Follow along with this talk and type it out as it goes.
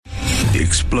The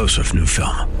explosive new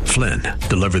film, Flynn,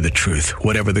 deliver the truth,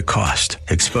 whatever the cost,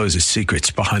 exposes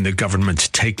secrets behind the government's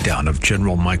takedown of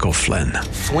General Michael Flynn.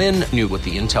 Flynn knew what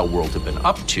the intel world had been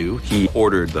up to. He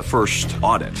ordered the first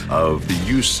audit of the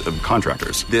use of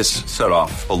contractors. This set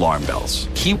off alarm bells.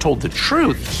 He told the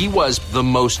truth. He was the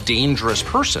most dangerous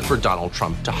person for Donald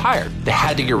Trump to hire. They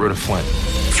had to get rid of Flynn.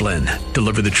 Flynn,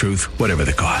 deliver the truth, whatever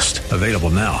the cost. Available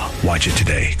now. Watch it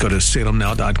today. Go to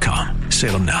salemnow.com.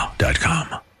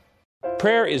 salemnow.com.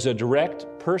 Prayer is a direct,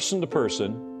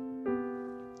 person-to-person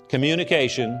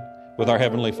communication with our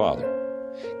Heavenly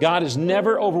Father. God is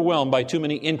never overwhelmed by too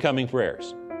many incoming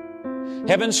prayers.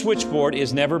 Heaven's switchboard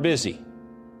is never busy.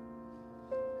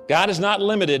 God is not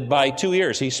limited by 2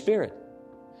 ears. He's Spirit.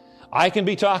 I can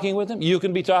be talking with Him. You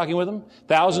can be talking with Him.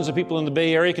 Thousands of people in the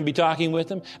Bay Area can be talking with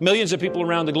Him. Millions of people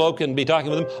around the globe can be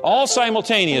talking with Him, all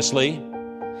simultaneously,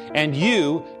 and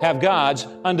you have God's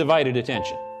undivided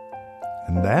attention.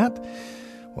 And that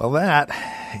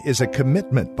is a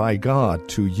commitment by God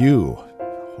to you.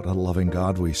 What a loving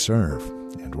God we serve.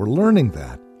 And we're learning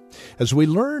that as we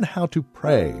learn how to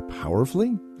pray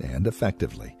powerfully and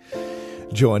effectively.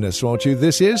 Join us, won't you?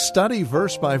 This is Study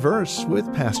Verse by Verse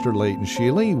with Pastor Leighton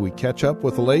Sheely. We catch up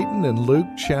with Leighton in Luke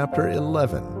chapter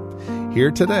 11.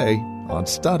 Here today on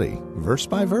Study Verse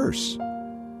by Verse.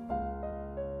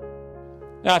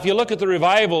 Now, if you look at the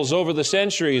revivals over the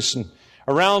centuries and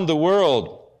around the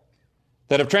world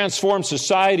that have transformed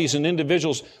societies and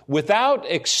individuals, without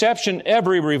exception,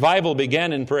 every revival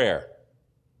began in prayer.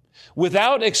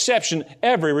 Without exception,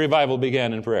 every revival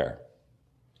began in prayer.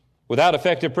 Without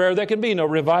effective prayer, there can be no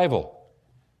revival.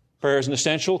 Prayer is an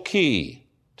essential key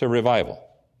to revival.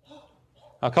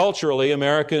 Now, culturally,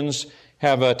 Americans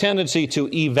have a tendency to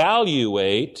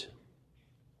evaluate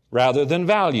rather than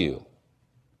value.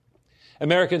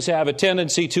 Americans have a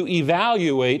tendency to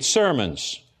evaluate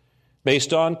sermons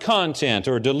based on content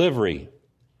or delivery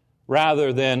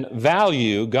rather than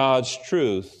value God's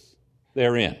truth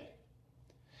therein.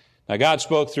 Now, God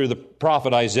spoke through the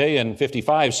prophet Isaiah in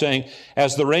 55, saying,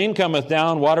 "As the rain cometh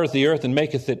down, watereth the earth, and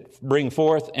maketh it bring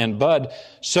forth and bud,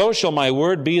 so shall my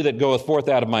word be that goeth forth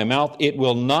out of my mouth. It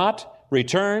will not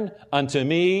return unto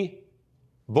me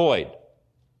void."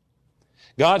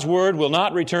 God's word will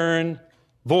not return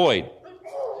void.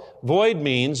 Void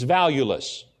means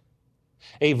valueless.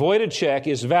 A voided check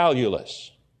is valueless.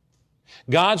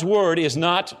 God's word is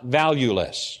not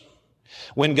valueless.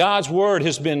 When God's word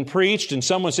has been preached and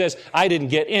someone says, "I didn't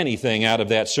get anything out of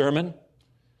that sermon,"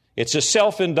 it's a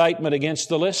self-indictment against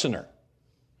the listener,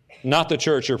 not the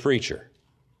church or preacher.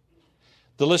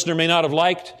 The listener may not have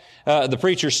liked the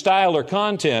preacher's style or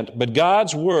content, but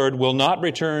God's word will not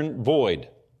return void,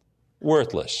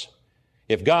 worthless.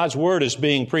 If God's word is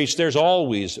being preached, there's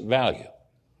always value.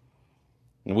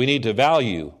 And we need to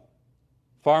value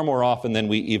far more often than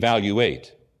we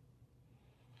evaluate.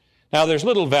 Now, there's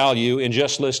little value in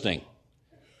just listening.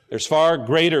 There's far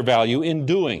greater value in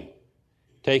doing,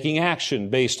 taking action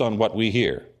based on what we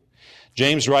hear.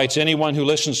 James writes, "Anyone who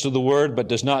listens to the word but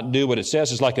does not do what it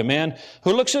says is like a man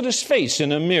who looks at his face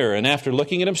in a mirror and after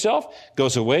looking at himself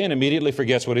goes away and immediately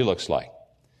forgets what he looks like.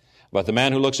 But the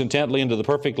man who looks intently into the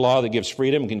perfect law that gives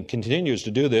freedom and continues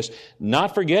to do this,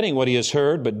 not forgetting what he has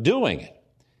heard but doing it,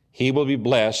 he will be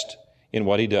blessed in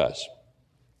what he does."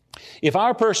 If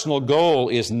our personal goal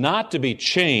is not to be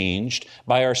changed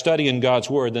by our study in God's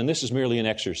Word, then this is merely an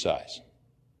exercise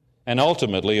and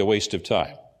ultimately a waste of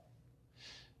time.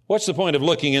 What's the point of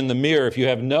looking in the mirror if you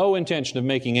have no intention of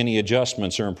making any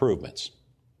adjustments or improvements?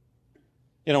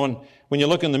 You know, when you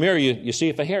look in the mirror, you see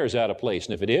if a hair is out of place.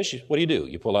 And if it is, what do?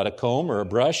 You pull out a comb or a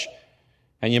brush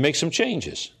and you make some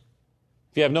changes.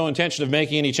 If you have no intention of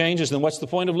making any changes, then what's the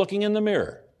point of looking in the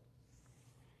mirror?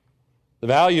 The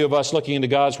value of us looking into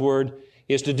God's Word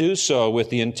is to do so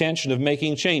with the intention of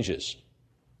making changes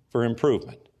for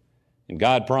improvement. And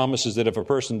God promises that if a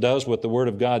person does what the Word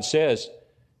of God says,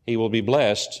 he will be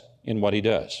blessed in what he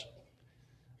does.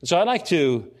 And so I'd like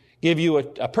to give you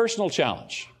a personal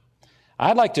challenge.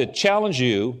 I'd like to challenge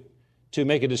you to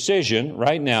make a decision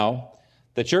right now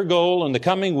that your goal in the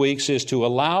coming weeks is to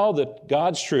allow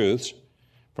God's truths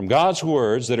from God's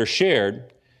words that are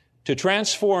shared to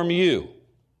transform you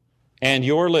and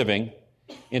your living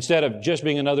instead of just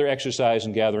being another exercise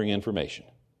in gathering information.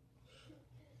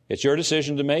 It's your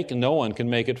decision to make, and no one can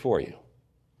make it for you.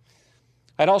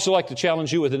 I'd also like to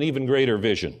challenge you with an even greater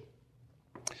vision.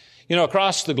 You know,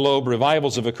 across the globe,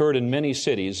 revivals have occurred in many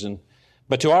cities,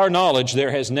 but to our knowledge, there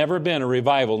has never been a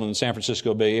revival in the San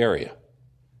Francisco Bay Area.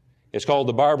 It's called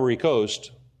the Barbary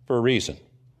Coast for a reason.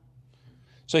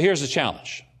 So here's the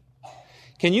challenge.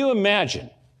 Can you imagine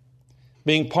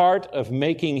being part of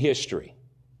making history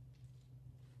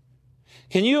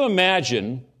Can you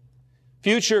imagine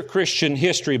future Christian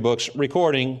history books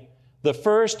recording the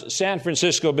first San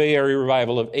Francisco Bay Area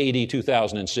revival of AD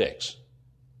 2006?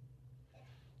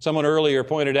 Someone earlier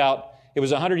pointed out it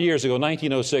was 100 years ago,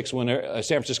 1906, when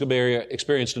San Francisco Bay Area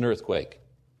experienced an earthquake.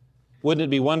 Wouldn't it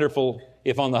be wonderful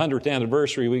if on the 100th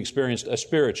anniversary we experienced a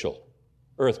spiritual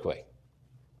earthquake?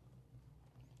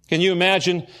 Can you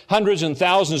imagine hundreds and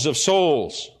thousands of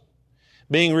souls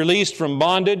being released from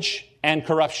bondage and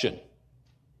corruption?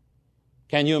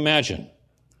 Can you imagine?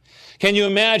 Can you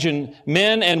imagine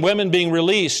men and women being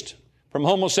released from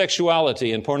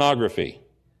homosexuality and pornography?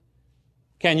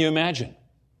 Can you imagine?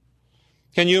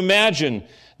 Can you imagine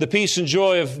the peace and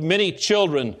joy of many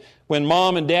children when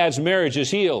mom and dad's marriage is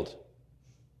healed?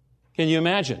 Can you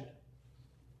imagine?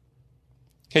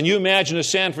 Can you imagine a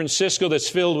San Francisco that's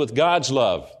filled with God's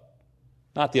love?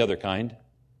 Not the other kind.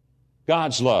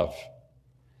 God's love,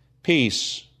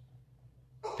 peace,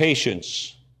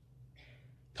 patience,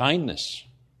 kindness,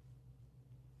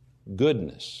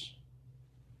 goodness,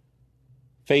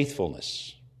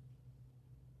 faithfulness,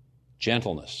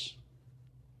 gentleness,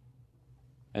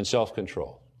 and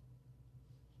self-control.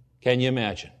 Can you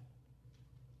imagine?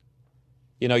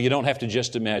 You know, you don't have to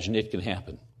just imagine, it can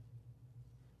happen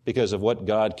because of what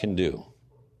God can do,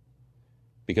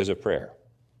 because of prayer.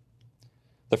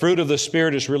 The fruit of the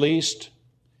Spirit is released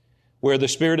where the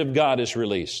Spirit of God is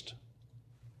released.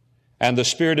 And the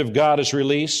Spirit of God is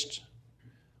released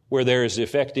where there is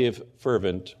effective,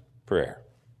 fervent prayer.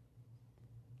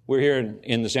 We're here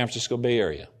in the San Francisco Bay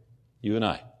Area, you and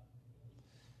I.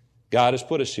 God has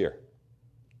put us here.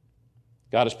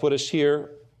 God has put us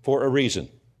here for a reason.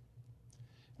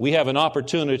 We have an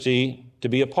opportunity to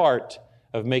be a part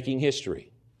of making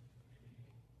history.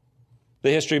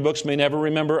 The history books may never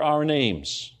remember our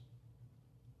names,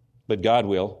 but God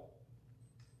will.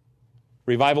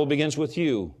 Revival begins with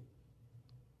you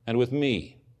and with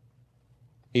me,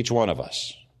 each one of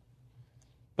us.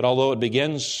 But although it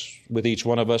begins with each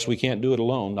one of us, we can't do it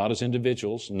alone, not as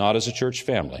individuals, not as a church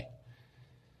family.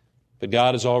 But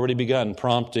God has already begun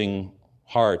prompting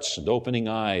hearts and opening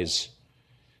eyes,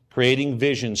 creating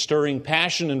vision, stirring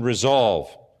passion and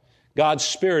resolve. God's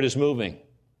Spirit is moving.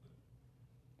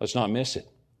 Let's not miss it.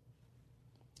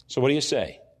 So what do you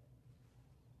say?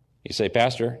 You say,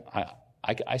 Pastor,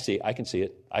 I can see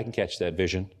it. I can catch that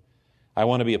vision. I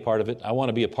want to be a part of it. I want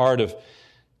to be a part of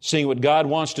seeing what God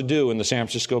wants to do in the San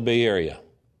Francisco Bay Area.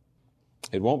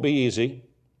 It won't be easy.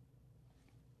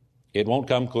 It won't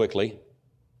come quickly.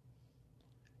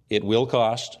 It will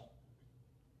cost.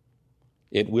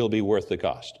 It will be worth the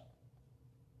cost.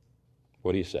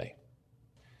 What do you say?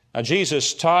 Now,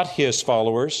 Jesus taught His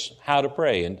followers how to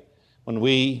pray, and when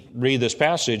we read this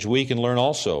passage, we can learn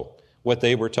also what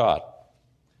they were taught.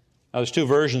 Now, there's two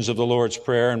versions of the Lord's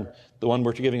Prayer, and the one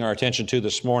we're giving our attention to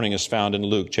this morning is found in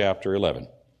Luke chapter 11.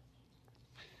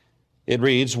 It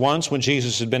reads, once when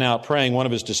Jesus had been out praying, one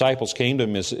of His disciples came to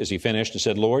Him as he finished and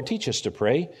said, Lord, teach us to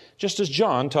pray, just as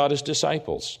John taught His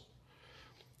disciples.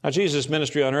 Now, Jesus'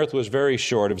 ministry on earth was very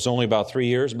short. It was only about 3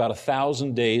 years, about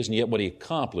 1,000 days, and yet what He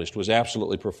accomplished was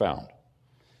absolutely profound.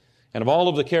 And of all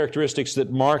of the characteristics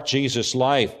that marked Jesus'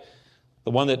 life,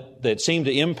 the one that seemed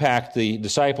to impact the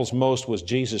disciples most was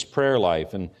Jesus' prayer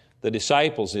life. And the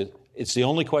disciples, it's the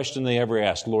only question they ever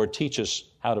asked, Lord, teach us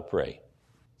how to pray.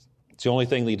 It's the only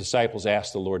thing the disciples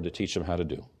asked the Lord to teach them how to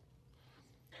do.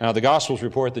 Now, the Gospels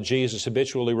report that Jesus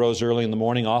habitually rose early in the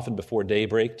morning, often before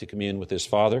daybreak, to commune with His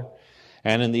Father.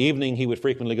 And in the evening, He would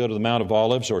frequently go to the Mount of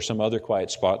Olives or some other quiet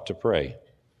spot to pray.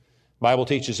 The Bible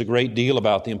teaches a great deal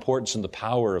about the importance and the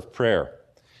power of prayer.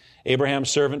 Abraham's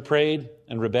servant prayed,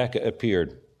 and Rebekah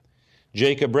appeared.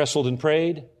 Jacob wrestled and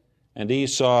prayed, and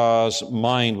Esau's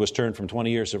mind was turned from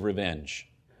 20 years of revenge.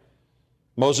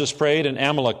 Moses prayed, and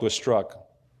Amalek was struck.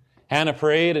 Hannah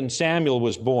prayed, and Samuel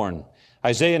was born.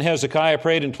 Isaiah and Hezekiah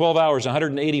prayed. In 12 hours,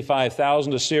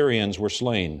 185,000 Assyrians were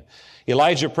slain.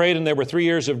 Elijah prayed, and there were 3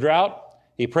 years of drought.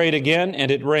 He prayed again, and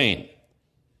it rained.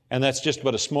 And that's just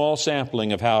but a small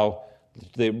sampling of how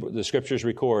the Scriptures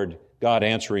record God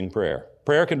answering prayer.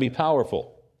 Prayer can be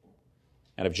powerful.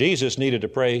 And if Jesus needed to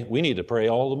pray, we need to pray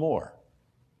all the more.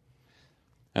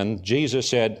 And Jesus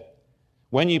said,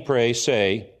 when you pray,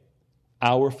 say,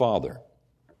 Our Father.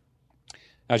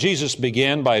 Now, Jesus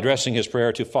began by addressing His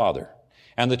prayer to Father.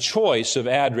 And the choice of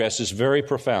address is very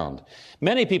profound.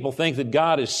 Many people think that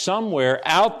God is somewhere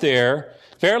out there,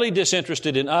 fairly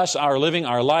disinterested in us, our living,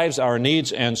 our lives, our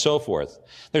needs, and so forth.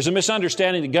 There's a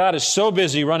misunderstanding that God is so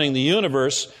busy running the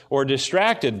universe or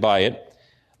distracted by it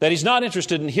that He's not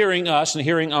interested in hearing us and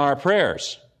hearing our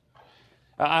prayers.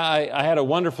 I had a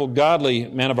wonderful, godly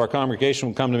man of our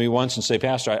congregation come to me once and say,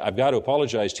 Pastor, I've got to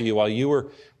apologize to you. While you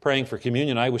were praying for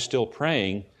communion, I was still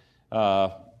praying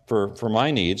for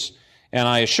my needs. And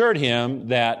I assured him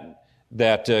that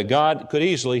God could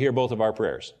easily hear both of our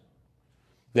prayers,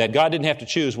 that God didn't have to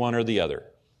choose one or the other.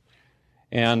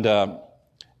 And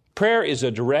prayer is a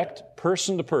direct,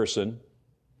 person-to-person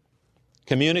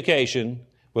communication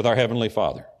with our Heavenly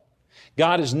Father.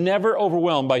 God is never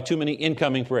overwhelmed by too many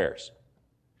incoming prayers.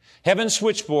 Heaven's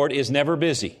switchboard is never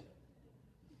busy.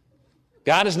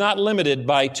 God is not limited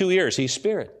by 2 ears. He's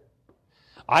Spirit.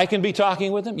 I can be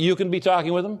talking with Him. You can be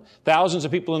talking with Him. Thousands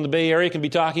of people in the Bay Area can be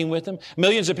talking with Him.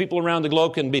 Millions of people around the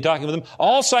globe can be talking with Him,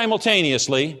 all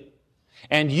simultaneously,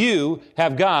 and you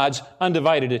have God's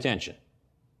undivided attention.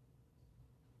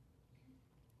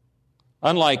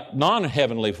 Unlike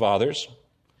non-heavenly fathers,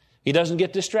 He doesn't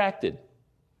get distracted,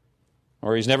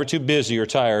 or He's never too busy or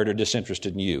tired or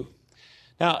disinterested in you.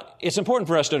 Now, it's important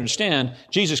for us to understand,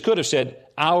 Jesus could have said,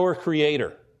 our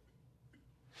Creator,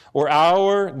 or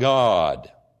our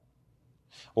God,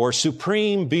 or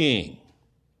Supreme Being,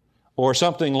 or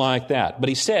something like that. But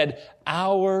He said,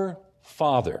 our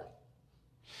Father.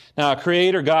 Now, a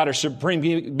Creator, God, or Supreme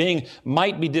Being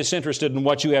might be disinterested in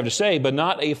what you have to say, but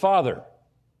not a Father.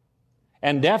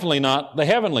 And definitely not the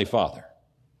Heavenly Father.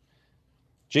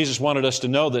 Jesus wanted us to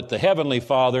know that the Heavenly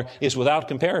Father is without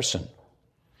comparison.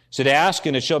 He said, ask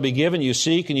and it shall be given you,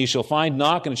 seek and you shall find,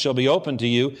 knock and it shall be opened to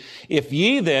you. If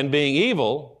ye then, being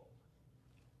evil,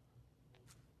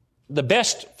 the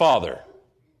best Father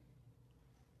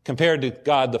compared to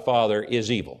God the Father is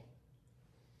evil.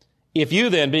 If you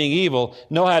then, being evil,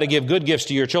 know how to give good gifts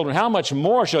to your children, how much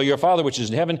more shall your Father which is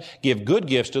in heaven give good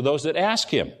gifts to those that ask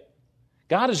Him?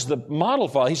 God is the model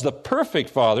Father. He's the perfect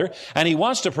Father, and He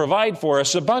wants to provide for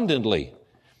us abundantly.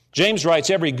 James writes,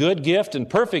 every good gift and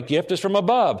perfect gift is from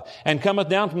above, and cometh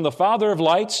down from the Father of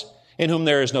lights, in whom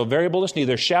there is no variableness,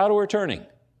 neither shadow or turning.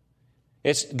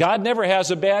 God never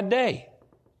has a bad day.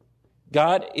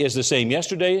 God is the same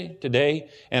yesterday, today,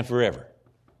 and forever.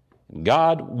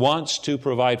 God wants to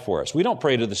provide for us. We don't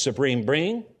pray to the Supreme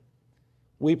Being.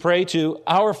 We pray to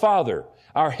our Father,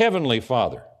 our Heavenly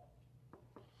Father,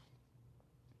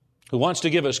 who wants to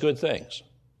give us good things,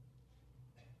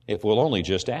 if we'll only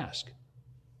just ask.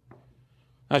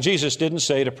 Now, Jesus didn't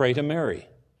say to pray to Mary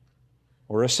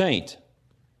or a saint.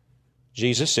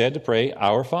 Jesus said to pray,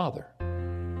 our Father.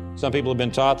 Some people have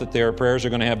been taught that their prayers are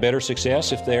going to have better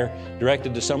success if they're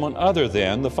directed to someone other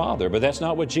than the Father, but that's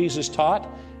not what Jesus taught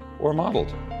or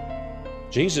modeled.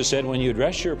 Jesus said when you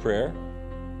address your prayers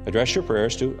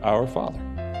to our Father.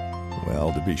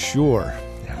 Well, to be sure,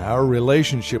 our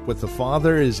relationship with the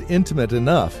Father is intimate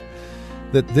enough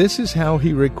that this is how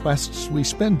He requests we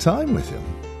spend time with Him.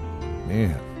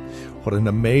 Man, what an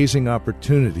amazing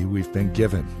opportunity we've been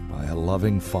given by a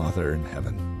loving Father in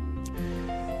heaven.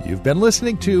 You've been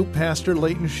listening to Pastor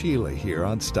Leighton Sheely here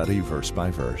on Study Verse by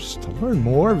Verse. To learn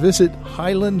more, visit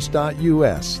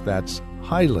highlands.us. That's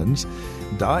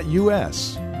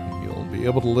highlands.us. You'll be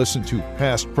able to listen to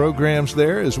past programs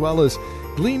there as well as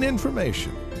glean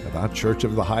information about Church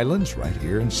of the Highlands right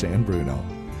here in San Bruno.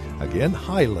 Again,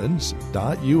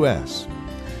 highlands.us.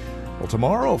 Well,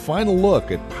 tomorrow, a final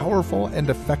look at powerful and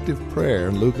effective prayer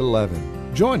in Luke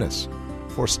 11. Join us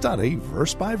for Study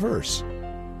Verse by Verse.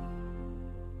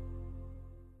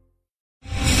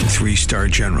 3-star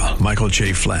General Michael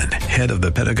J. Flynn, head of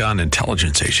the Pentagon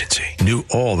Intelligence Agency, knew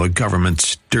all the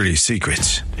government's dirty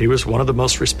secrets. He was one of the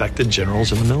most respected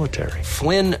generals in the military.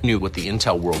 Flynn knew what the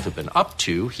intel world had been up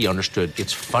to. He understood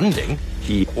its funding.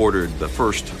 He ordered the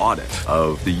first audit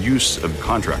of the use of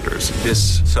contractors.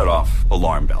 This set off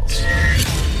alarm bells.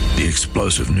 The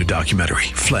explosive new documentary,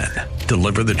 Flynn,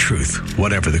 Deliver the Truth,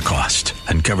 Whatever the Cost,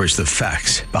 uncovers the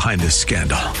facts behind this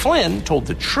scandal. Flynn told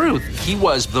the truth. He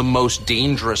was the most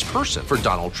dangerous person for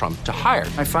Donald Trump to hire.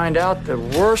 I find out the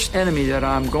worst enemy that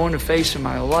I'm going to face in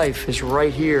my life is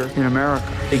right here in America.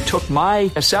 They took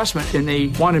my assessment and they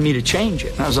wanted me to change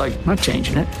it. And I was like, I'm not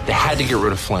changing it. They had to get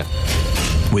rid of Flynn.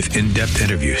 With in-depth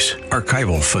interviews,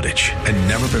 archival footage, and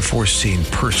never-before-seen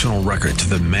personal records of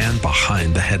the man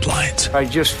behind the headlines. I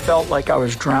just felt like I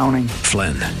was drowning.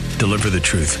 Flynn, Deliver the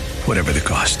Truth, Whatever the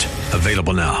Cost.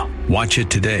 Available now. Watch it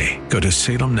today. Go to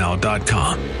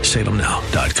salemnow.com.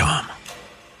 salemnow.com.